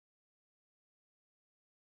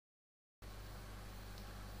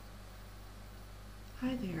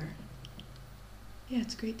Hi there. Yeah,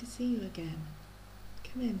 it's great to see you again.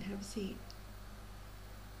 Come in, have a seat.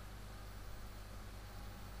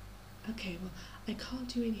 Okay, well, I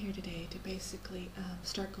called you in here today to basically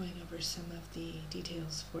start going over some of the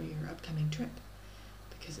details for your upcoming trip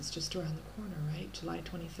because it's just around the corner, right? July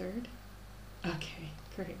 23rd? Okay,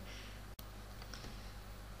 great.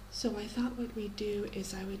 So I thought what we'd do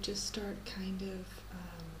is I would just start kind of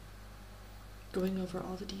going over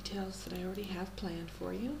all the details that I already have planned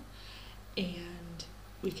for you, and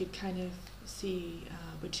we could kind of see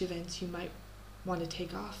which events you might want to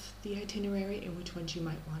take off the itinerary and which ones you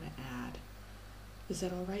might want to add. Is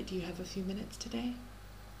that all right? Do you have a few minutes today?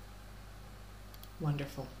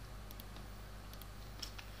 Wonderful.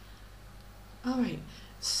 All right,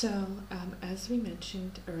 so as we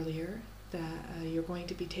mentioned earlier, that you're going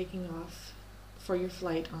to be taking off for your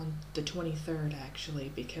flight on the 23rd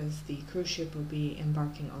actually, because the cruise ship will be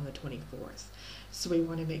embarking on the 24th. So we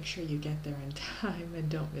want to make sure you get there in time and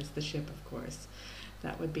don't miss the ship, of course.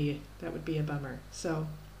 That would be a bummer. So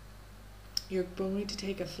you're going to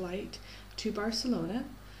take a flight to Barcelona.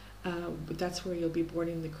 That's where you'll be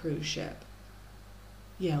boarding the cruise ship.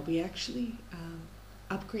 Yeah, we actually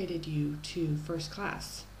upgraded you to first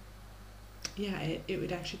class. Yeah, it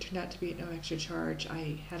would actually turn out to be at no extra charge.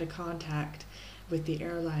 I had a contact with the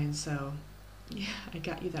airline, so yeah, I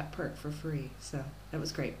got you that perk for free. So that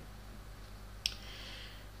was great.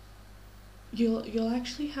 You'll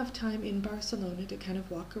actually have time in Barcelona to kind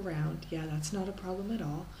of walk around. Yeah, that's not a problem at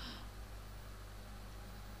all.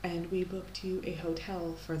 And we booked you a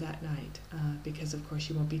hotel for that night because, of course,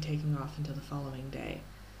 you won't be taking off until the following day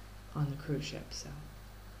on the cruise ship. So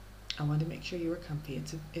I wanted to make sure you were comfy.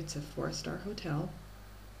 It's a 4-star hotel,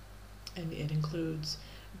 and it includes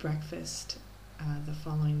breakfast the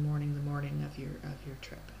following morning, the morning of your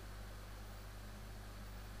trip.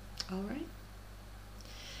 All right.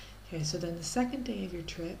 Okay, so then the second day of your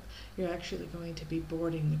trip, you're actually going to be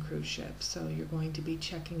boarding the cruise ship. So you're going to be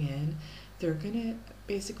checking in. They're going to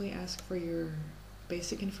basically ask for your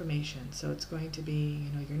basic information. So it's going to be,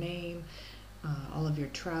 your name, all of your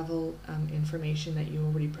travel information that you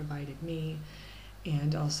already provided me,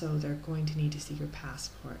 and also they're going to need to see your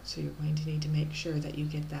passport. So you're going to need to make sure that you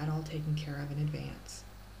get that all taken care of in advance.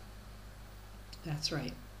 That's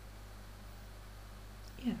right.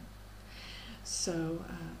 Yeah. So,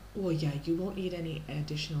 well, yeah, you won't need any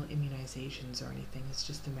additional immunizations or anything. It's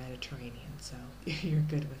just the Mediterranean, so you're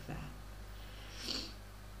good with that.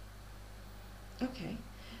 Okay,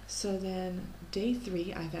 so then day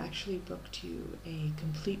 3, I've actually booked you a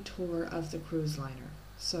complete tour of the cruise liner.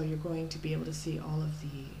 So you're going to be able to see all of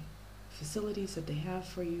the facilities that they have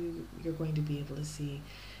for you. You're going to be able to see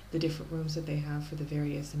the different rooms that they have for the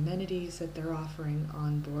various amenities that they're offering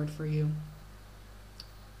on board for you.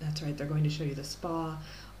 That's right, they're going to show you the spa,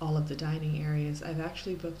 all of the dining areas. I've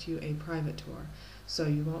actually booked you a private tour, so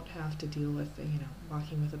you won't have to deal with,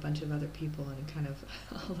 walking with a bunch of other people and kind of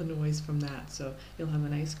all the noise from that. So you'll have a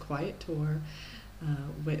nice quiet tour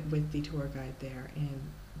with the tour guide there, and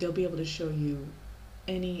they'll be able to show you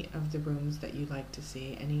any of the rooms that you'd like to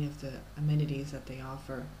see, any of the amenities that they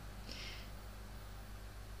offer.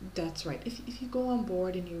 That's right. If you go on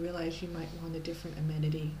board and you realize you might want a different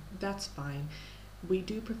amenity, that's fine. We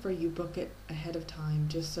do prefer you book it ahead of time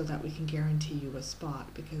just so that we can guarantee you a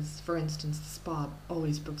spot, because, for instance, the spa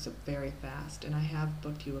always books up very fast, and I have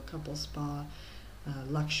booked you a couple spa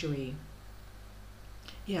luxury,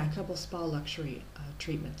 yeah, a couple spa luxury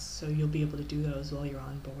treatments, so you'll be able to do those while you're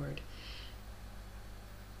on board.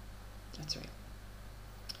 That's right.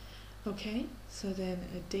 Okay, so then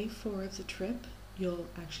day 4 of the trip, you'll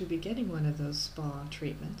actually be getting one of those spa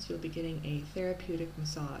treatments. You'll be getting a therapeutic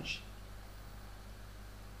massage.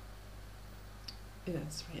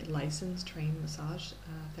 That's right, licensed, trained massage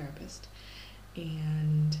therapist.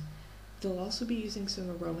 And they'll also be using some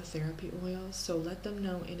aromatherapy oils, so let them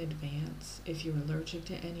know in advance if you're allergic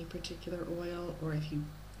to any particular oil or if you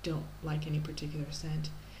don't like any particular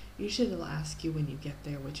scent. Usually they'll ask you when you get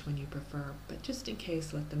there which one you prefer, but just in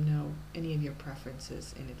case, let them know any of your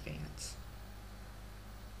preferences in advance.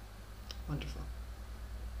 Wonderful.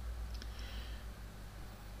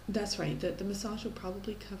 That's right, the massage will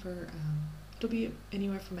probably cover, it'll be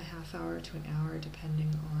anywhere from a half hour to an hour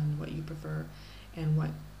depending on what you prefer and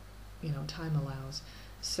what time allows.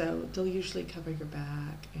 So they'll usually cover your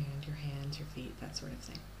back and your hands, your feet, that sort of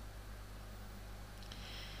thing.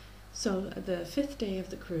 So the 5th day of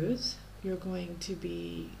the cruise, you're going to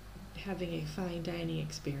be having a fine dining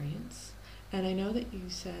experience. And I know that you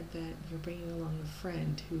said that you're bringing along a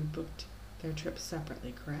friend who booked their trip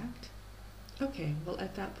separately, correct? Okay, well,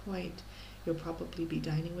 at that point, you'll probably be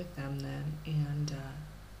dining with them then, and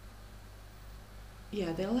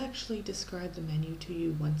yeah, they'll actually describe the menu to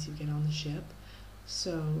you once you get on the ship.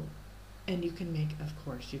 So, and you can make, of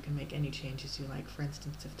course, you can make any changes you like. For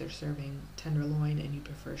instance, if they're serving tenderloin and you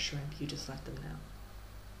prefer shrimp, you just let them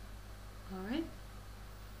know. All right?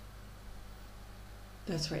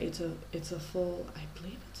 That's right. It's a full, I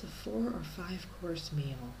believe it's a 4 or 5 course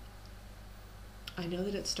meal. I know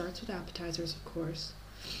that it starts with appetizers, of course,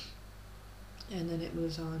 and then it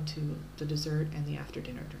moves on to the dessert and the after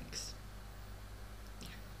dinner drinks.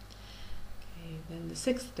 Okay, then the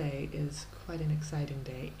sixth day is quite an exciting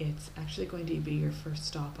day. It's actually going to be your first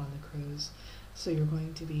stop on the cruise. So you're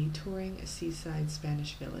going to be touring a seaside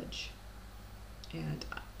Spanish village. And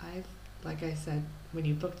like I said, when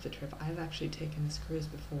you booked the trip, I've actually taken this cruise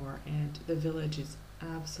before, and the village is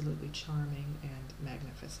absolutely charming and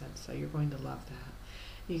magnificent. So you're going to love that.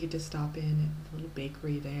 You get to stop in at the little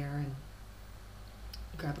bakery there and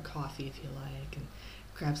grab a coffee if you like, and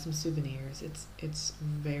grab some souvenirs. It's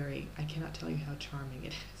very, I cannot tell you how charming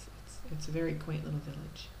it is. It's a very quaint little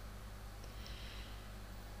village.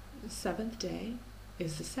 The seventh day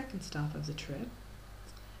is the second stop of the trip,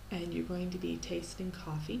 and you're going to be tasting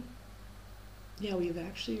coffee. Yeah, we've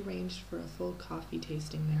actually arranged for a full coffee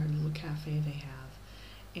tasting there, a little cafe they have,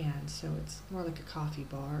 and so it's more like a coffee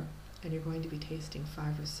bar, and you're going to be tasting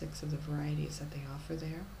 5 or 6 of the varieties that they offer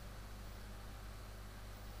there.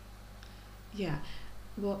 Yeah,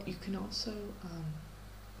 well, you can also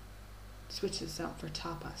switch this out for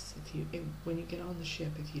tapas. When you get on the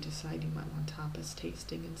ship, if you decide you might want tapas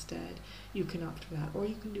tasting instead, you can opt for that, or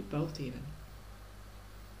you can do both even.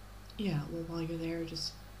 Yeah, well, while you're there,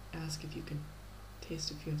 just ask if you can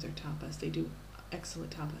taste a few of their tapas. They do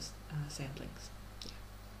excellent tapas samplings.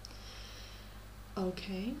 Yeah.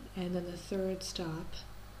 Okay, and then the third stop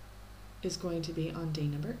is going to be on day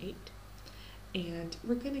number 8. And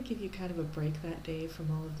we're going to give you kind of a break that day from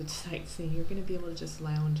all of the sightseeing. You're going to be able to just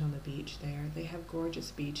lounge on the beach there. They have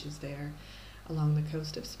gorgeous beaches there along the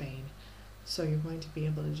coast of Spain. So you're going to be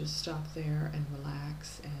able to just stop there and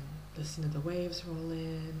relax and listen to the waves roll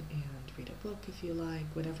in and read a book if you like,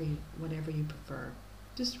 whatever you prefer.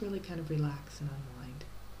 Just really kind of relax and unwind.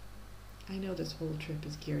 I know this whole trip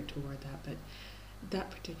is geared toward that, but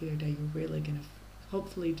that particular day you're really going to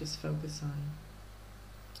hopefully just focus on,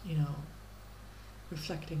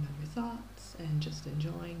 reflecting on your thoughts and just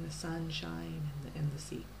enjoying the sunshine and the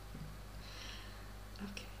sea.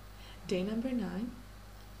 Okay. Day number 9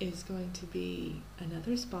 is going to be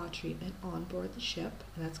another spa treatment on board the ship,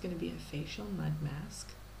 and that's going to be a facial mud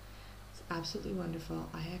mask. It's absolutely wonderful.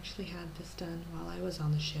 I actually had this done while I was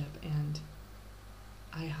on the ship, and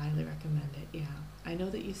I highly recommend it. Yeah. I know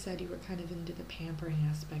that you said you were kind of into the pampering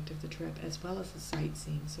aspect of the trip as well as the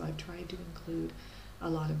sightseeing, so I've tried to include a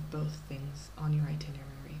lot of both things on your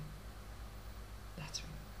itinerary. That's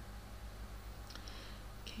right.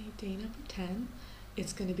 Okay, day number 10,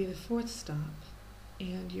 it's going to be the 4th stop,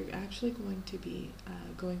 and you're actually going to be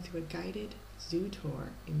going through a guided zoo tour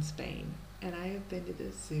in Spain. And I have been to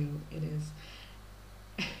this zoo.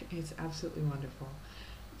 It's absolutely wonderful.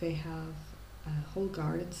 They have a whole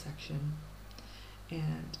garden section,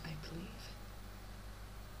 and I believe,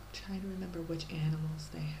 trying to remember which animals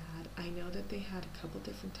they had. I know that they had a couple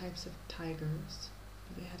different types of tigers.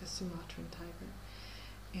 They had a Sumatran tiger,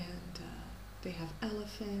 and they have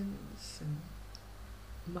elephants and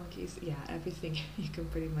monkeys. Yeah, everything you can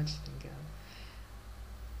pretty much think of.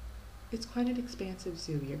 It's quite an expansive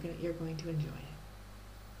zoo. You're going to enjoy it.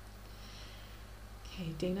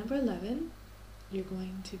 Okay, day number 11. You're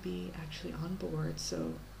going to be actually on board,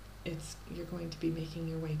 so you're going to be making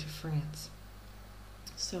your way to France.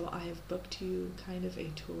 So I have booked you kind of a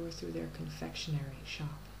tour through their confectionery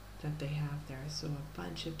shop that they have there. So a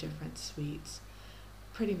bunch of different sweets,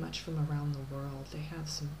 pretty much from around the world. They have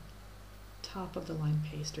some top of the line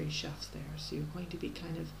pastry chefs there. So you're going to be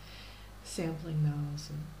kind of sampling those.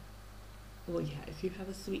 And well, yeah, if you have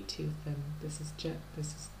a sweet tooth, then this is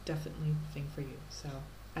definitely the thing for you. So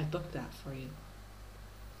I booked that for you.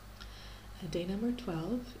 Day number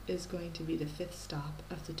 12 is going to be the 5th stop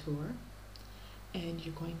of the tour, and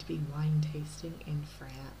you're going to be wine tasting in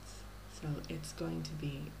France. So it's going to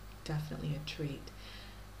be definitely a treat.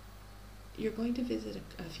 You're going to visit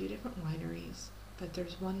a few different wineries, but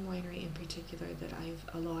there's one winery in particular that I've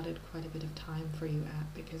allotted quite a bit of time for you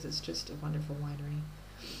at because it's just a wonderful winery.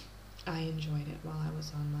 I enjoyed it while I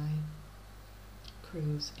was on my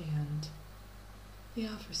cruise, and they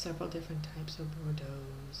offer several different types of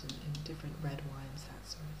Bordeaux's and different red wines, that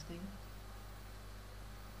sort of thing.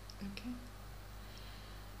 Okay.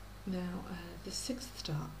 Now, the 6th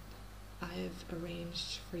stop I've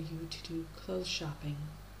arranged for you to do clothes shopping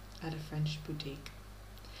at a French boutique.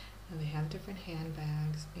 And they have different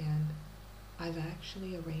handbags, and I've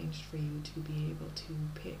actually arranged for you to be able to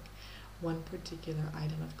pick one particular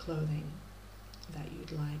item of clothing that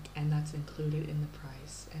you'd like, and that's included in the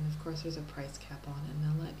price. And of course there's a price cap on it, and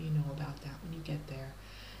they'll let you know about that when you get there.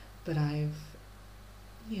 But I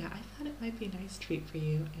thought it might be a nice treat for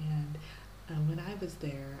you, and when I was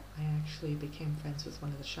there, I actually became friends with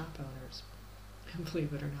one of the shop owners,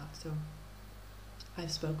 believe it or not. So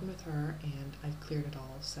I've spoken with her, and I've cleared it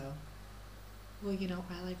all. So, well,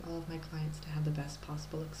 I like all of my clients to have the best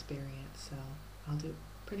possible experience, so I'll do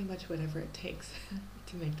pretty much whatever it takes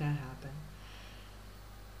to make that happen.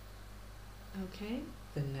 Okay,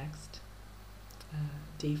 the next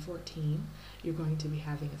day 14, you're going to be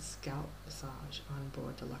having a scalp massage on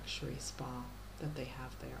board the luxury spa that they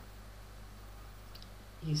have there.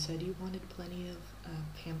 You said you wanted plenty of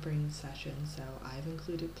pampering sessions, so I've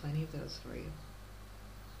included plenty of those for you.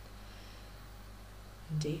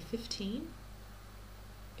 Day 15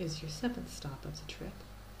 is your 7th stop of the trip,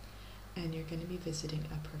 and you're going to be visiting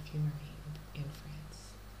a perfumery in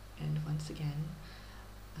France. And once again,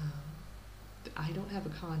 I don't have a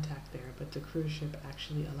contact there, but the cruise ship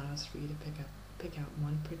actually allows for you to pick out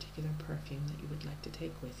one particular perfume that you would like to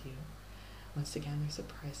take with you. Once again, there's a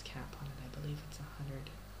price cap on it. I believe it's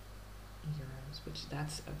 €100, which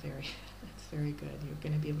that's very good. You're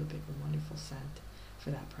going to be able to pick a wonderful scent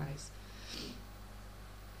for that price.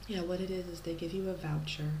 Yeah, what it is they give you a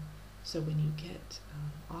voucher, so when you get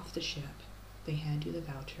off the ship, they hand you the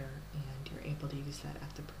voucher, and you're able to use that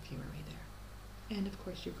at the perfumery there. And of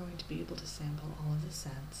course, you're going to be able to sample all of the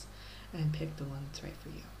scents and pick the one that's right for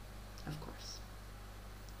you, of course.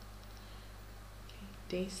 Okay.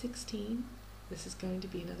 Day 16, this is going to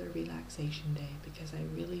be another relaxation day, because I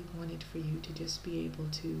really wanted for you to just be able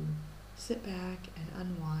to sit back and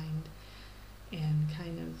unwind and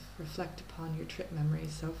kind of reflect upon your trip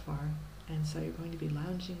memories so far. And so you're going to be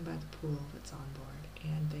lounging by the pool that's on board,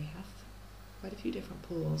 and they have quite a few different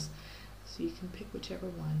pools, so you can pick whichever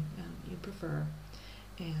one you prefer.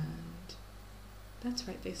 And that's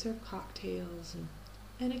right, they serve cocktails,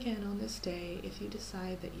 and again, on this day, if you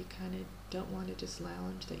decide that you kind of don't want to just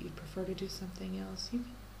lounge, that you'd prefer to do something else,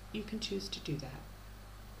 you can choose to do that.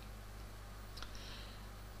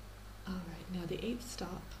 Alright, now the 8th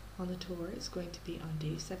stop on the tour is going to be on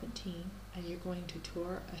day 17, and you're going to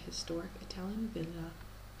tour a historic Italian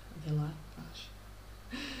villa, gosh,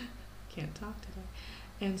 can't talk today,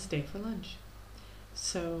 and stay for lunch.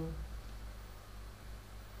 So,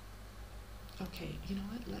 okay, you know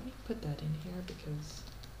what, let me put that in here because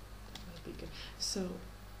that might be good. So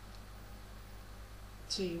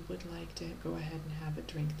you would like to go ahead and have a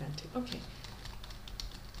drink then too. Okay.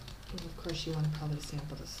 Well, of course you want to probably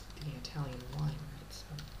sample the Italian wine, right? So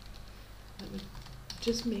let me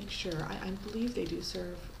just make sure. I believe they do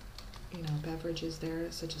serve, beverages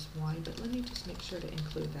there, such as wine, but let me just make sure to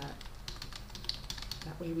include that.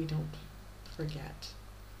 That way we don't forget.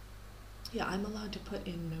 Yeah, I'm allowed to put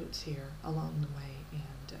in notes here along the way,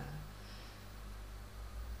 and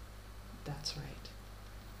that's right.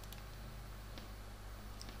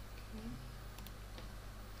 Okay.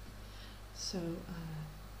 So,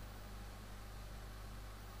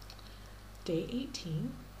 day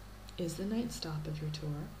 18 is the 9th stop of your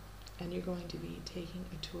tour, and you're going to be taking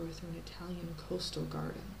a tour through an Italian coastal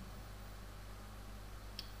garden.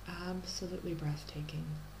 Absolutely breathtaking.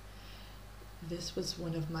 This was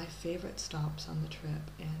one of my favorite stops on the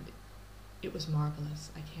trip, and it was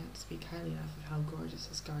marvelous. I can't speak highly enough of how gorgeous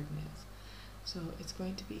this garden is. So it's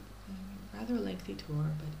going to be rather a lengthy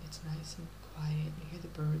tour, but it's nice and quiet. You hear the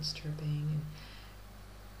birds chirping, and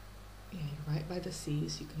yeah, you're right by the sea,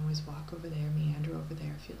 so you can always walk over there, meander over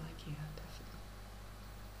there if you like. Yeah, definitely.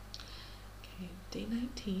 Okay, day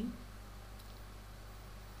 19.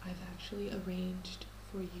 I've actually arranged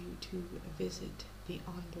for you to visit the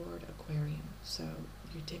onboard aquarium. So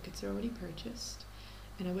your tickets are already purchased,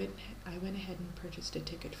 and I went ahead and purchased a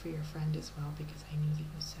ticket for your friend as well, because I knew that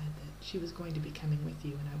you said that she was going to be coming with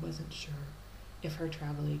you, and I wasn't sure if her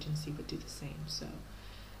travel agency would do the same. So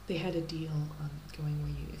they had a deal going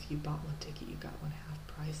where if you bought one ticket, you got one half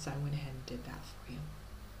price, so I went ahead and did that for you.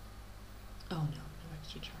 Oh no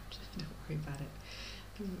extra charge. Don't worry about it.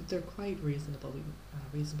 They're quite reasonably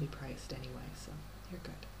priced anyway, so you're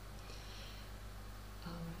good.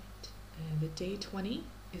 Alright, and the day 20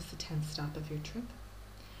 is the 10th stop of your trip.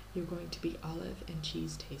 You're going to be olive and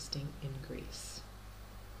cheese tasting in Greece.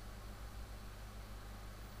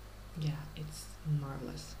 Yeah, it's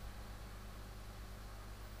marvelous.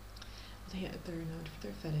 They're known for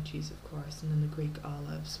their feta cheese, of course, and then the Greek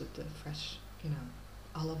olives with the fresh,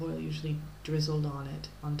 olive oil usually drizzled on it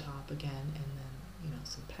on top again, and then,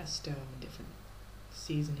 some pesto and different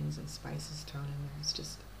seasonings and spices thrown in there. It's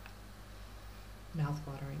just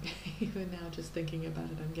mouth-watering. Even now, just thinking about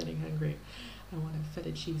it, I'm getting hungry. I want a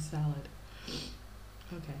feta cheese salad.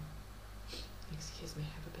 Okay. Excuse me,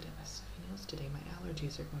 I have a bit of a stuffy nose today. My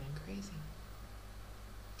allergies are going crazy.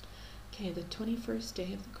 Okay, the 21st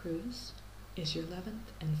day of the cruise is your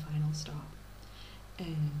 11th and final stop,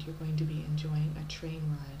 and you're going to be enjoying a train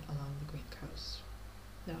ride along the Greek coast.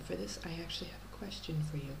 Now for this, I actually have a question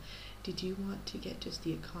for you. Did you want to get just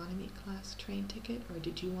the economy class train ticket, or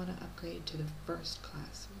did you want to upgrade to the first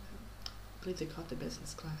class? I believe they call it the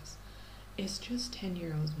business class. It's just 10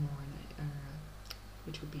 euros more,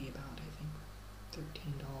 which would be about, I think,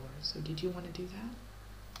 $13. So did you want to do that?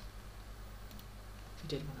 You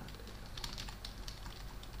did want to upgrade.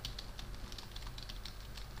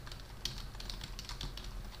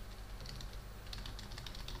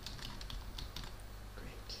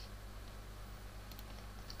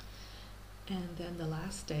 And then the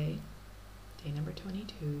last day, day number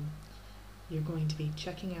 22, you're going to be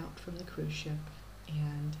checking out from the cruise ship,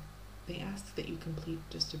 and they ask that you complete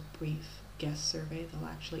just a brief guest survey. They'll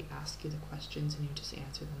actually ask you the questions and you just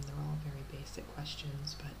answer them. They're all very basic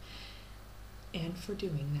questions, and for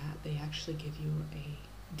doing that, they actually give you a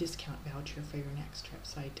discount voucher for your next trip,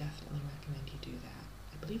 so I definitely recommend you do that.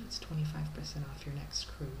 I believe it's 25% off your next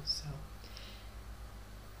cruise, so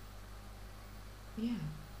yeah.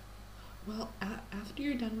 Well, after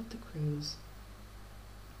you're done with the cruise,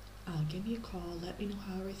 give me a call, let me know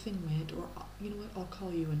how everything went, or you know what, I'll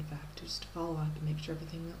call you, in fact, just to follow up and make sure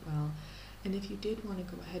everything went well. And if you did want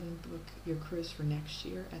to go ahead and book your cruise for next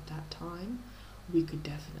year at that time, we could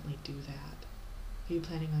definitely do that. Are you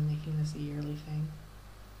planning on making this a yearly thing?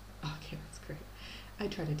 Okay, that's great. I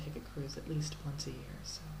try to take a cruise at least once a year,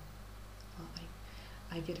 so well,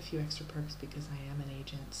 I get a few extra perks because I am an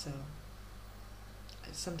agent, so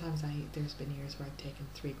sometimes there's been years where I've taken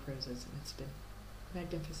 3 cruises and it's been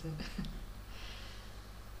magnificent.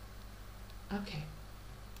 Okay,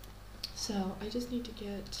 so I just need to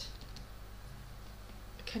get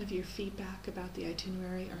kind of your feedback about the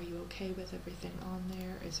itinerary. Are you okay with everything on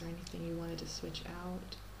there? Is there anything you wanted to switch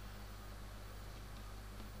out?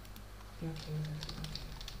 You're okay with everything?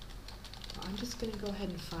 Okay. Well, I'm just going to go ahead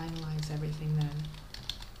and finalize everything then.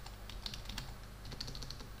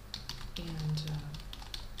 And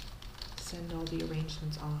send all the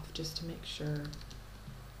arrangements off just to make sure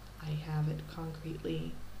I have it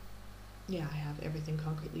concretely. Yeah, I have everything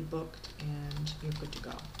concretely booked and you're good to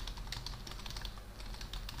go.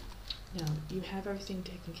 Now, you have everything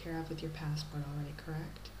taken care of with your passport already,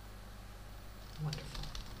 correct? Wonderful.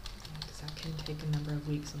 Yeah, because that can take a number of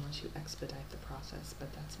weeks unless you expedite the process,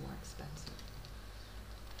 but that's more expensive.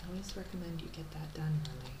 I always recommend you get that done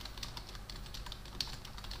early.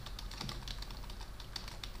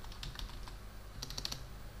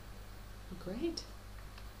 Great.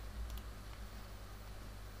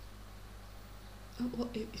 Oh, well,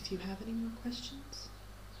 if you have any more questions.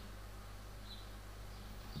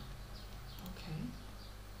 Okay.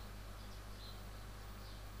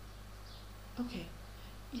 Okay.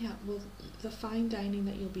 Yeah, well, the fine dining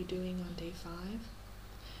that you'll be doing on day 5,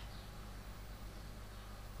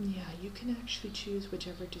 yeah, you can actually choose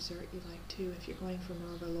whichever dessert you like to. If you're going for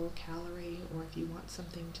more of a low calorie, or if you want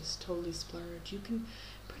something just totally splurge, you can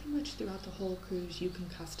pretty much throughout the whole cruise, you can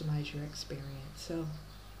customize your experience. So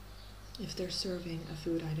if they're serving a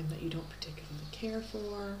food item that you don't particularly care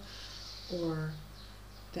for, or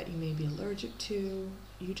that you may be allergic to,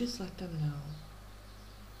 you just let them know.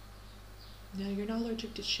 Now, you're not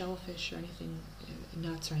allergic to shellfish or anything,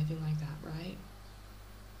 nuts or anything like that, right?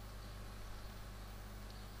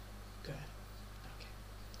 Good. Okay.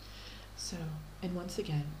 So, and once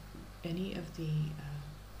again, any of the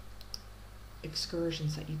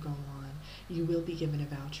excursions that you go on, you will be given a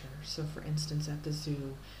voucher. So for instance, at the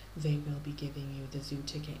zoo, they will be giving you the zoo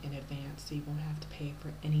ticket in advance, so you won't have to pay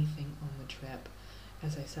for anything on the trip,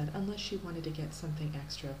 as I said, unless you wanted to get something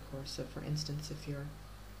extra, of course. So for instance, if you're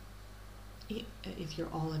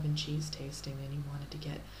olive and cheese tasting and you wanted to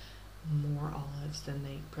get more olives than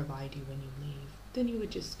they provide you when you leave, then you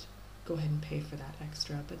would just go ahead and pay for that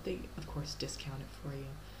extra, but they of course discount it for you.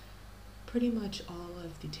 Pretty much all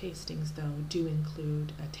of the tastings though do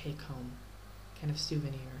include a take-home kind of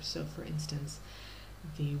souvenir. So for instance,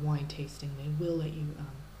 the wine tasting, they will let you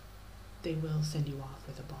they will send you off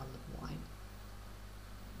with a bottle of wine.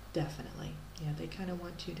 Definitely. Yeah, they kind of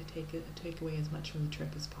want you to take away as much from the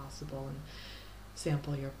trip as possible and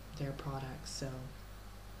sample their products. So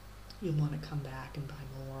you'll want to come back and buy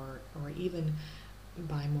more, or even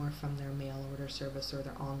buy more from their mail order service or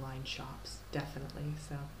their online shops, definitely.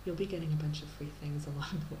 So you'll be getting a bunch of free things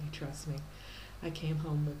along the way, trust me. I came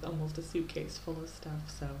home with almost a suitcase full of stuff,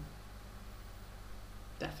 so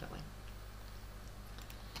definitely.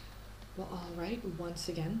 Well, all right, once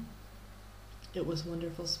again, it was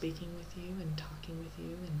wonderful speaking with you and talking with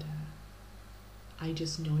you, and I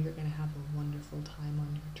just know you're going to have a wonderful time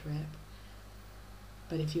on your trip.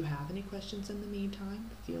 But if you have any questions in the meantime,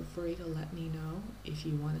 feel free to let me know. If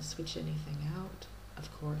you want to switch anything out,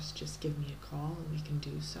 of course, just give me a call and we can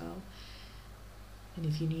do so. And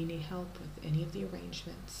if you need any help with any of the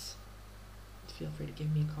arrangements, feel free to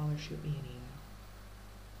give me a call or shoot me an email.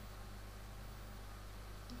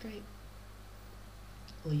 Great.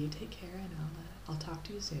 Well, you take care, and I'll talk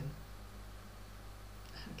to you soon.